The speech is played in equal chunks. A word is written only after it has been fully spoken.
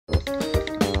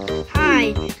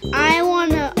hi. I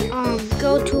wanna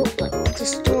go to the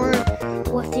store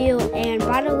with you. And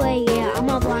by the way, yeah, I'm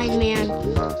a blind man.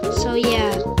 So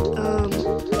yeah,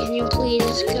 can you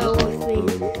please go with me?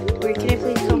 Or can I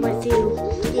please come with you?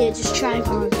 Yeah, just drive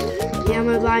on. Yeah, I'm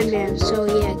a blind man. So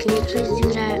yeah, can you please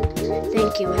do that?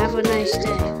 Thank you. Have a nice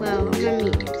day. Well, I'm gonna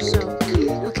meet you. So,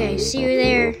 okay, see you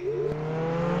there.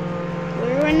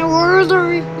 Where in the world are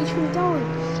we even going?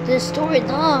 The store,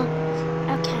 duh.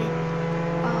 Okay.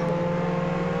 I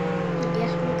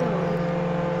guess we're going.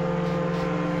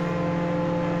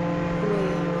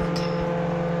 Wait,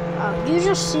 okay. You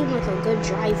just seem like a good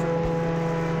driver.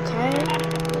 Okay?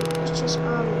 It's just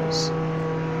obvious.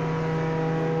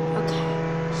 Okay.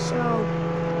 So,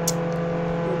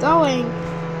 we're going.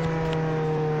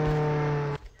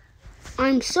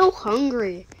 I'm so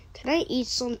hungry. Can I eat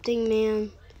something,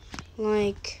 man?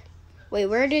 Like, wait,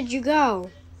 where did you go?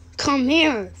 Come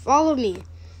here, follow me.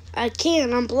 I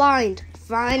can't, I'm blind.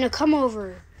 Fine, I'll come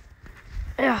over.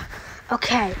 Ugh.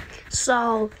 Okay,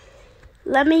 so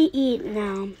let me eat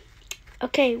now.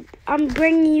 Okay, I'm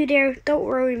bringing you there. Don't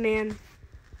worry, man.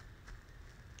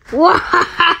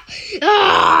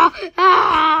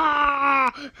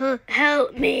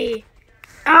 Help me.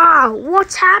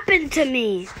 What's happened to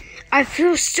me? I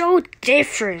feel so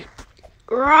different.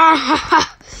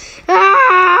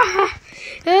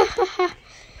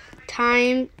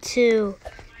 Time to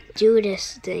do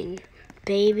this thing,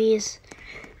 babies.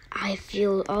 I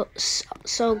feel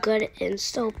so good and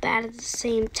so bad at the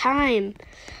same time.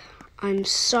 I'm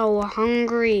so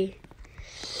hungry.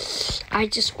 I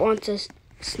just want to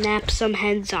snap some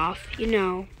heads off, you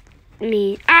know.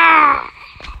 Me.